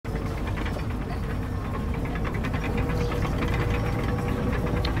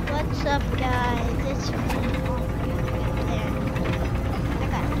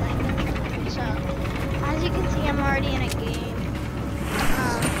So, as you can see, I'm already in a game.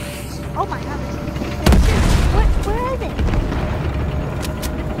 Oh my god. Where are they?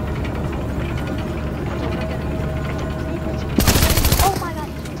 Oh my god.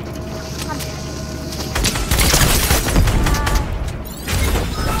 I'm dead.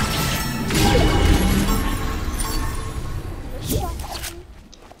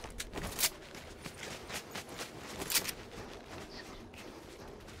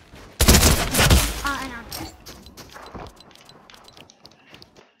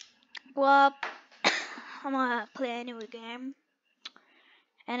 Well, I'm gonna play a new game,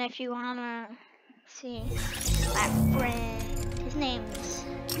 and if you wanna see my friend, his name's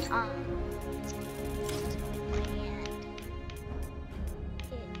and I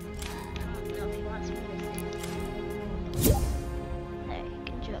don't know if he wants me to say. There, you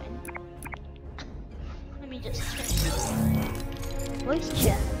can join. Let me just turn voice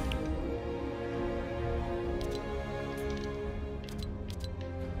chat.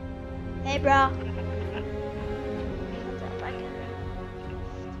 Hey, bro. What's up? I can.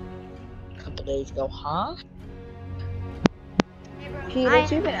 A couple days ago, huh? Hey, bro.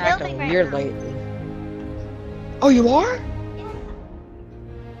 P-Dibs, you've been acting Right weird now. lately. Oh, you are? Yeah.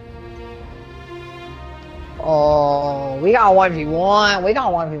 Oh, we got 1v1. We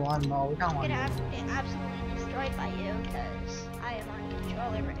got 1v1, bro. We got I'm 1v1. gonna have to get absolutely destroyed by you because I am on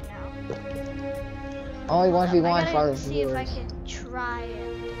controller right now. Only Hold up, 1v1 I for gotta the see if I viewers. can try and.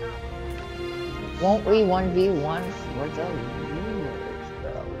 Won't we 1v1 for the viewers, bro?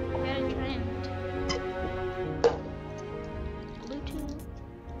 I gotta try and. Bluetooth.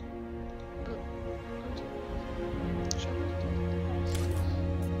 Show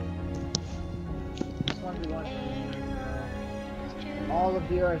It's 1v1. device. All the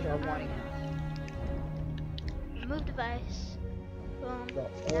viewers are wanting it. Remove device. Boom. So,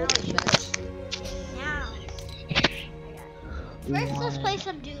 Now it shows. Now. First, let's play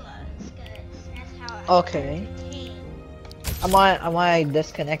some duos, cause that's how I Okay. team. I might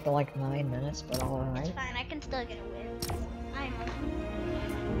disconnect in like 9 minutes, but alright. It's fine. I can still get a win. I'm a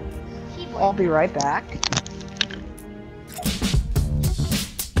keyboard. I'll be right back.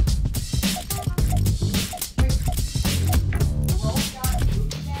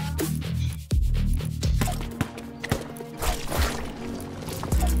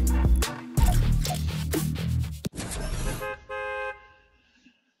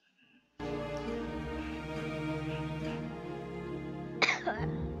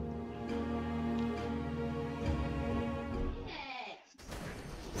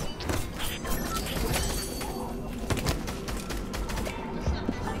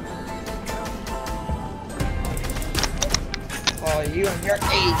 Oh, you and your age,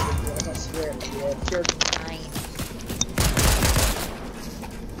 I swear, kid. You're 9.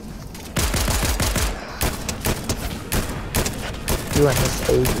 You and this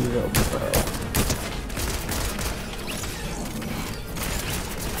age, bro.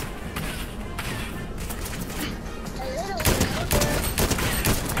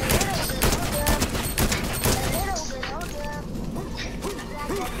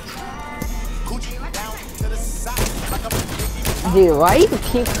 Dude, why do you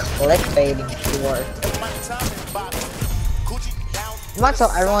keep clickbaiting for? I'm about to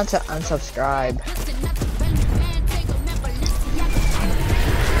tell everyone to unsubscribe.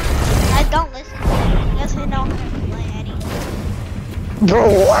 I don't listen to it. Yes, I know how to play anything. Bro,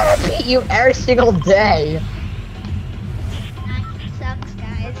 what? I beat you every single day. It sucks,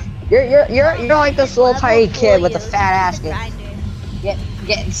 guys. You're like this little tiny kid with a fat ass Grinder.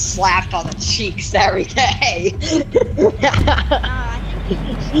 getting slapped on the cheeks every day.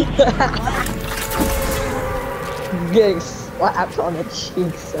 Getting slapped on the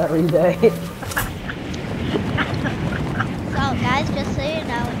cheeks every day. So, guys, just so you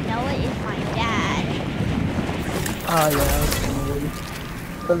know, Noah is my dad. Oh yeah,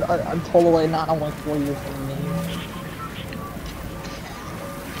 but I'm totally not only 4 years from me.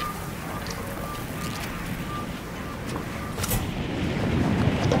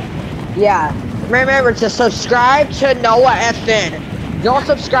 Yeah, remember to subscribe to Noah FN. Don't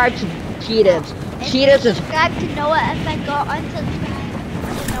subscribe to P-Dibs. P-Dibs is Subscribe to Noah FN. Go unsubscribe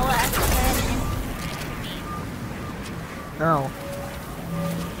to Noah FN. no.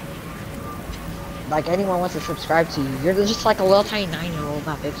 Like anyone wants to subscribe to you, you're just like a little tiny 9-year-old,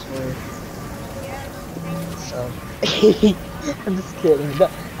 not big for it. So, I'm just kidding.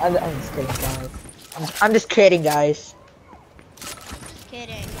 I'm just kidding, guys. I'm just kidding, guys. Just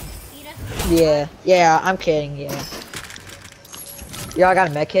kidding. Yeah, I'm kidding, yeah. Y'all got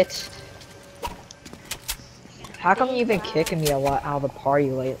a med kit? How come you been kicking me a lot out of the party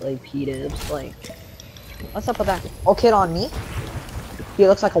lately, P-Dibs? Like, what's up with that? Oh, kid on me? He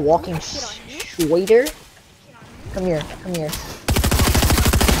looks like a walking schwader. Come here, come here.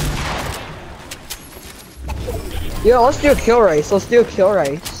 Yo, let's do a kill race. Let's do a kill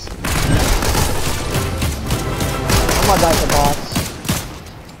race. I'm gonna die for boss.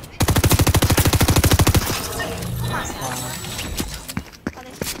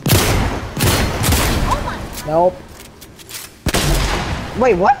 Nope.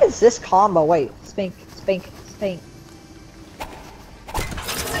 Wait, what is this combo? Wait, spink, spink, spink.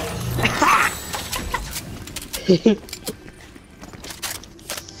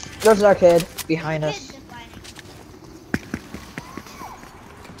 There's our kid behind us.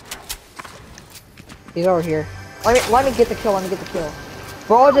 He's over here. Let me get the kill. Let me get the kill.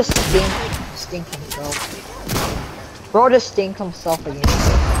 Bro just stink himself. Bro just stink himself again.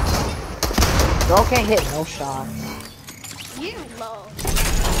 Bro can't hit no shots. You low.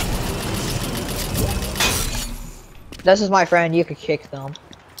 This is my friend. You could kick them.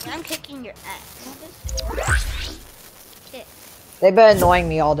 I'm kicking your ass. Kick. They've been annoying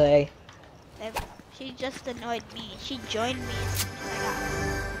me all day. She just annoyed me. She joined me as soon as I got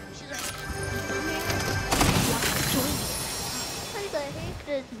her. She's like, "Why the heck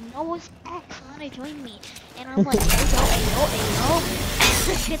does Noah's ex wanna join me?" And I'm like, "Ayo."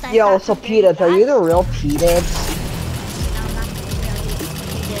 Yo, so P-Dibs, are you the real P-Dibs? No, I'm not the real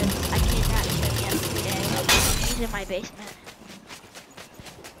P-Dibs. I kidnapped him yesterday. He's in my basement.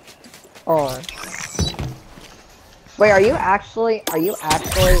 Or wait, are you actually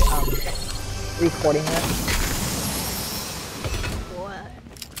recording this? What?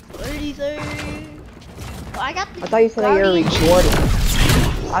 What did he say? Well, I got the I thought you said that you were recording.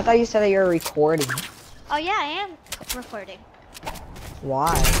 I thought you said that you were recording. Oh yeah, I am recording.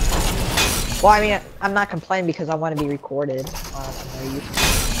 Why? Well, I mean, I'm not complaining because I want to be recorded.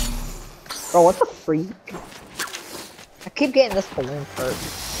 Bro, what the freak? I keep getting this balloon perk.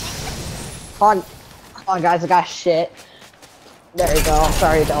 Hold on, guys, I got shit. There you go.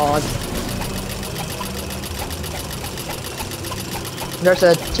 Sorry, dog. There's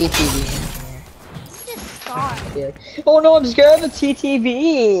a TTV in Just start. here. Oh no, I'm scared of the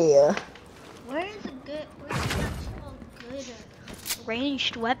TTV. Where's an actual good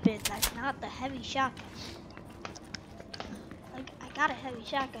ranged weapon that's not the heavy shotgun? Like, I got a heavy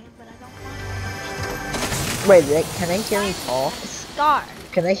shotgun, but I don't want Wait, can they hear me talk? Scar.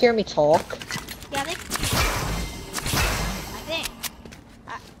 Can they hear me talk? Yeah, I think.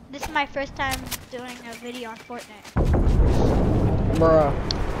 This is my first time doing a video on Fortnite. Bruh,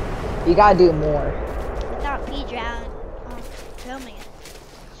 you gotta do more. Without P-Dibs filming it.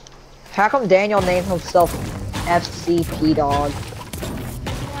 How come Daniel named himself FCP Dog? He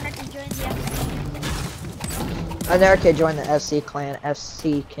wanted to join the FC. Another kid joined the FC clan,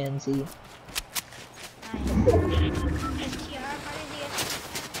 FC Kenzie. Nice.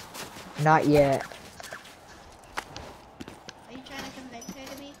 Not yet. Are you trying to convince her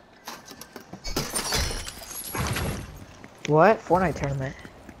to be? What? Fortnite tournament.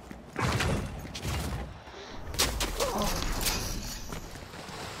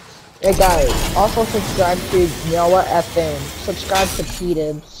 Hey guys, also subscribe to Noah FN. Subscribe to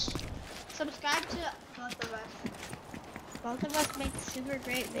P-Dibs. Subscribe to both of us. Both of us make super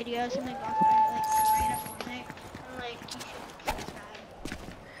great videos and they both are like great at Fortnite. And like, you should subscribe.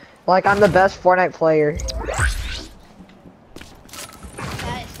 Like, I'm the best Fortnite player.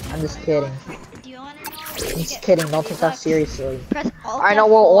 Guys, I'm just kidding. do you wanna know? I'm just kidding, don't take that seriously. Press Alt I know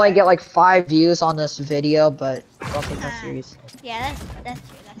we'll F4. only get like 5 views on this video, but don't take that seriously. Yeah, that's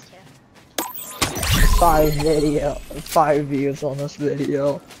true. 5 views on this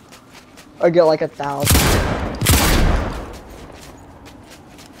video. I get like 1,000.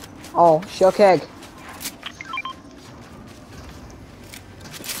 Oh, shook egg.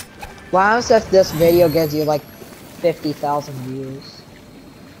 What happens if this video gives you like 50,000 views?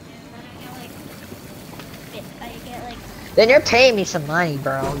 Then you're paying me some money,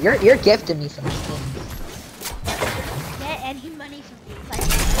 bro. You're gifting me some things. Get any money from me.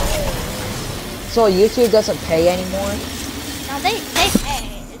 So YouTube doesn't pay anymore? No, they pay.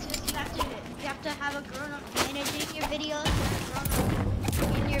 It's just you have to have a grown up managing your videos and a grown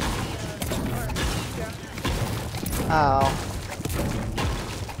up in your videos or grown up. Oh.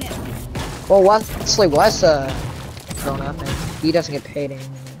 Yeah. Well, Wesley was grown up and he doesn't get paid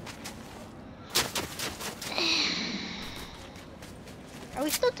anymore. Are we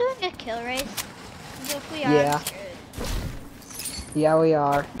still doing a kill race? 'Cause if we are, Yeah. I'm screwed. Yeah, we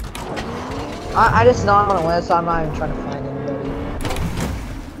are. I just know I'm gonna win, so I'm not even trying to find anybody.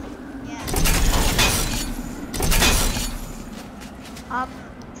 Yeah.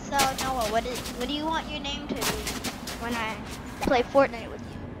 What do you want your name to be when I play Fortnite with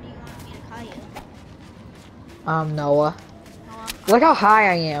you? What do you want me to call you? Noah. Noah. Look how high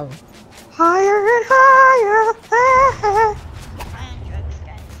I am. Higher and higher. I am drugs,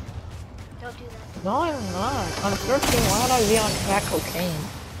 guys. Don't do that. No, I'm not. I'm 13. Why would I be on crack cocaine?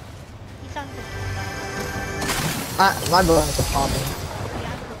 He's on the My balloons are popping.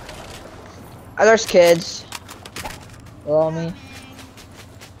 There's kids. Below me.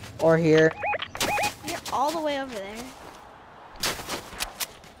 Or here. You're all the way over there.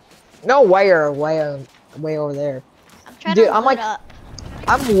 No way or way over there. I'm trying Dude, to I'm load like, up.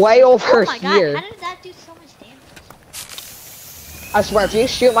 I'm way over Oh my here. god, how did that do so much damage? I swear, if you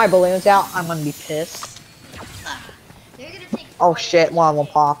shoot my balloons out, I'm gonna be pissed. They're gonna take Oh shit, one of them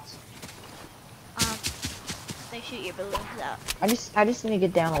popped. They shoot your balloons out. I just need to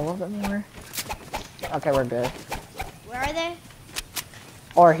get down a little bit more. Okay, we're good. Where are they?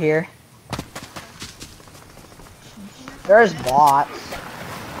 Or here. There's bots.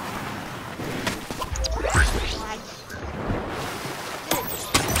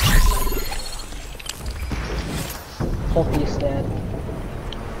 Hope he's dead.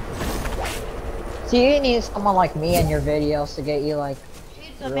 See, you need someone like me in your videos to get you like.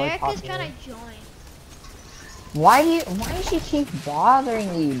 Dude, really America's popular. trying to join. Why does she keep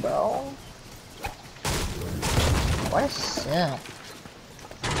bothering you, bro? What a simp.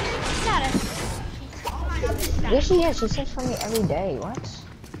 She's not a Yes, she is. She sings for me every day. What?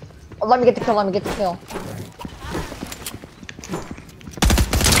 Oh, let me get the kill. Let me get the kill.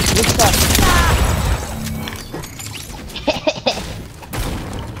 Good stuff.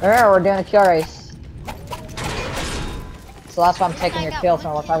 Alright, we're doing a kill race. So that's why I'm taking your kill, so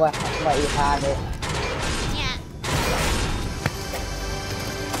I let you have it.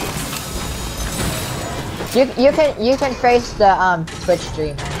 Yeah. You can face the Twitch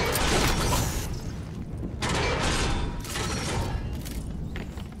stream.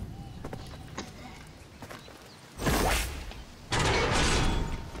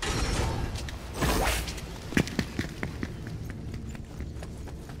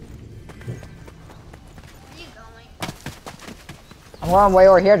 I'm going way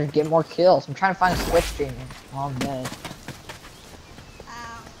over here to get more kills. I'm trying to find a Twitch streamer. Oh, I'm dead.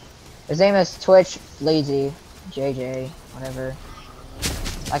 His name is Twitch Lazy JJ, whatever.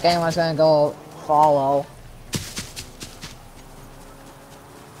 Like anyone's gonna go follow.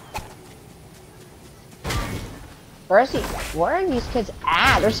 Where are these kids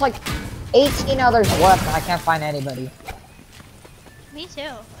at? There's like 18 others left and I can't find anybody. Me too.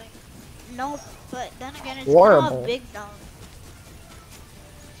 Like, no, but then again, it's Horrible. kind of a big zone.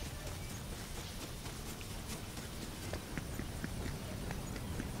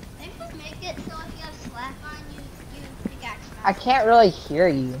 Maybe just make it so if you have slack on you, pickaxe. I can't really hear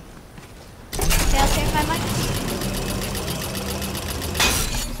you. Okay, I'll change my mic.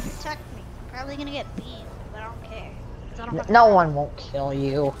 Protect me. Probably gonna get beamed, but I don't care. 'Cause I don't have No one won't kill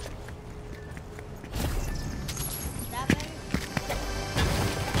you. that better.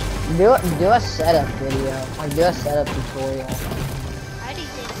 Do a setup video. Like do a setup tutorial. I already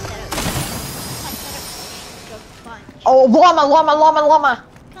did a setup. My setup changed a bunch. Oh, llama!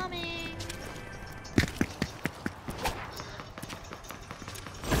 Coming.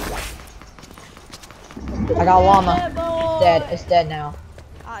 I got llama. Yeah, boy. Dead. It's dead now.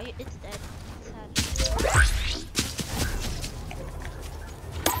 Oh, it's dead.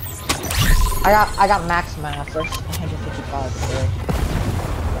 I got max mana. First 155.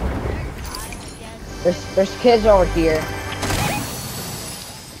 There's kids over here.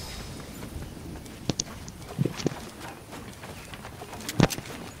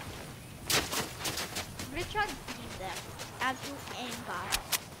 I'm gonna try to beat them. Absolute aimbot.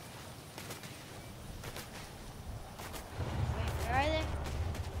 Wait, where are they?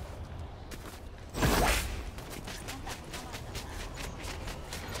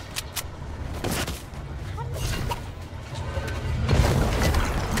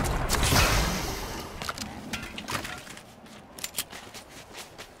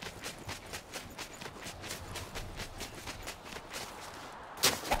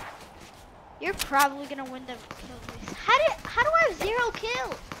 You're probably gonna win the kill race. How do I have 0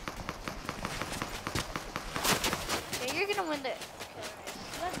 kills? Yeah, you're gonna win the kill race.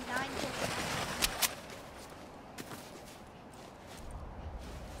 You have 9 kills.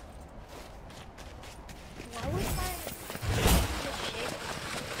 Why was my shape?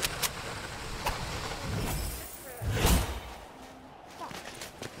 Fuck.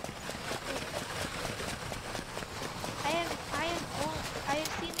 I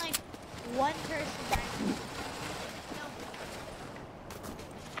have seen like one person die. No.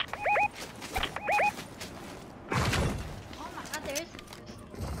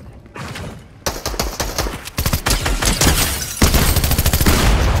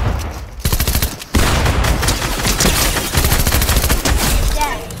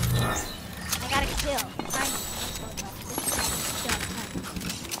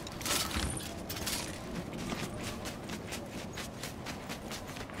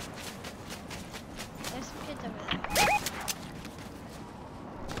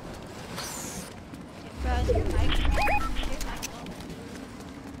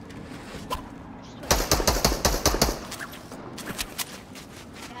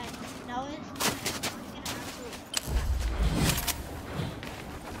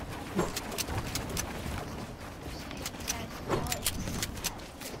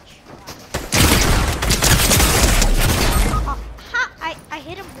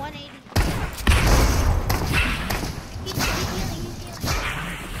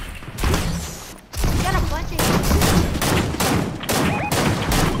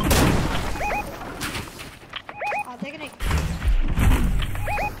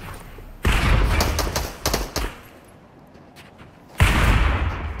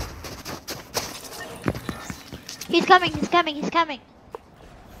 He's coming, he's coming, he's coming.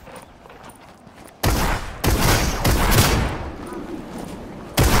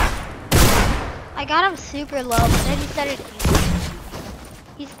 I got him super low, but then he started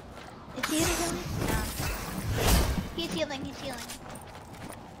healing. Is he healing? No. He's healing, he's healing.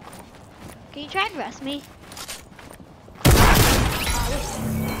 Can you try and rest me?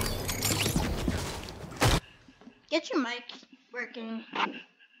 Get your mic working.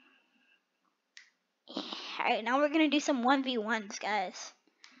 Alright, now we're gonna do some 1v1s, guys.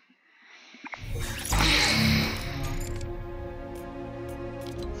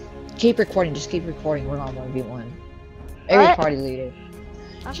 Keep recording, just keep recording. We're on 1v1. Every What? party leader.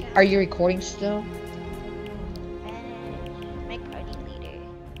 Okay. Are you recording still? Make party leader.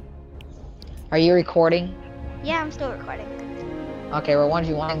 Are you recording? Yeah, I'm still recording. Okay, we're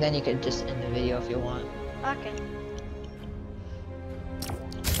 1v1, then you could just end the video if you want. Okay.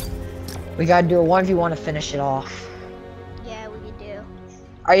 We gotta do a 1v1 to finish it off. Yeah, we do.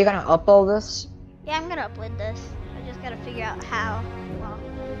 Are you gonna upload this? Yeah, I'm gonna upload this. I just gotta figure out how. Well,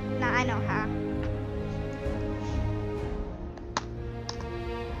 nah, I know how.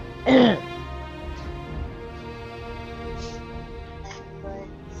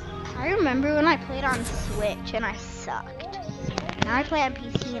 I remember when I played on Switch and I sucked. Now I play on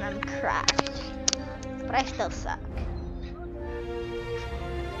PC and I'm cracked. But I still suck.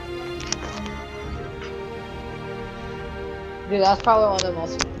 Dude, that's probably one of the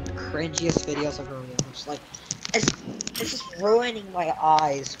most cringiest videos I've ever watched. Like, it's just ruining my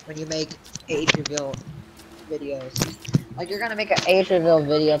eyes when you make age reveal videos. Like, you're gonna make an age reveal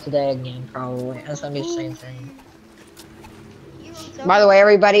video today again, probably. It's gonna be the same thing. By the way,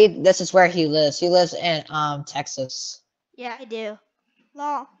 everybody, this is where he lives. He lives in Texas. Yeah, I do.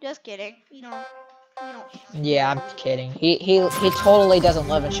 Lol, just kidding. You don't. Yeah, I'm kidding. He totally doesn't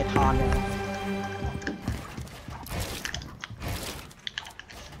live in Chicago.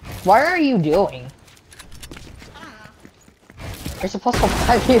 What are you doing? I don't know. You're supposed to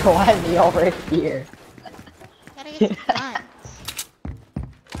let me over here. Gotta get some guns.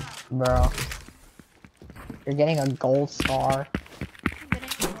 Bro. You're getting a gold star.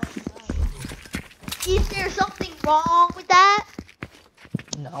 Is there something wrong with that?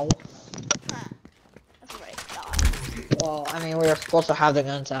 No. That's what I thought. Well, I mean, we were supposed to have the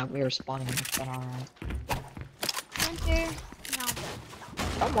guns out. We were spawning them, but alright. Hunter? No.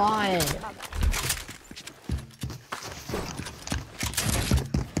 Come on.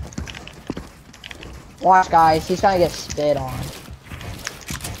 Watch, guys. He's gonna get spit on.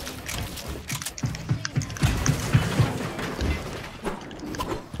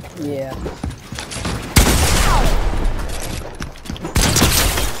 Yeah.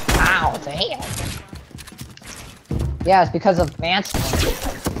 Ow, damn. Yeah, it's because of manslaughter.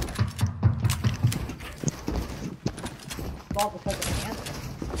 Well, because of manslaughter.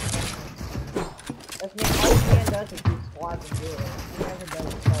 That's me. All this man does is do squads and do it. He never does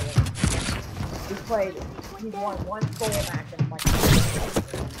it solo. He's won one solo match and like,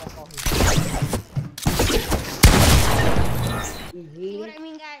 that's all he's done. See what I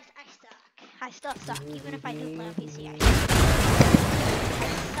mean, guys? I suck. I still suck, even if I do play on PC. I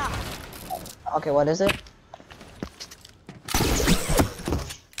suck. Okay, what is it?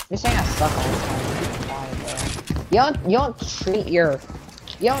 You're saying I suck all the time. You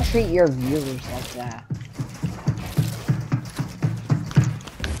don't treat your viewers like that.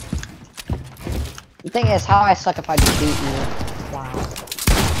 The thing is, how I suck if I defeat you. Wow.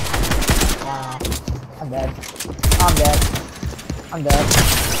 Wow. I'm dead. I'm dead. I'm dead.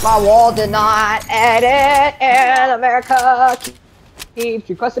 My wall did not edit, and America keeps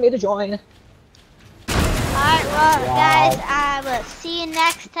requesting me to join. Alright, well, guys, I will see you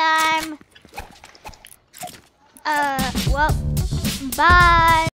next time. Well, bye.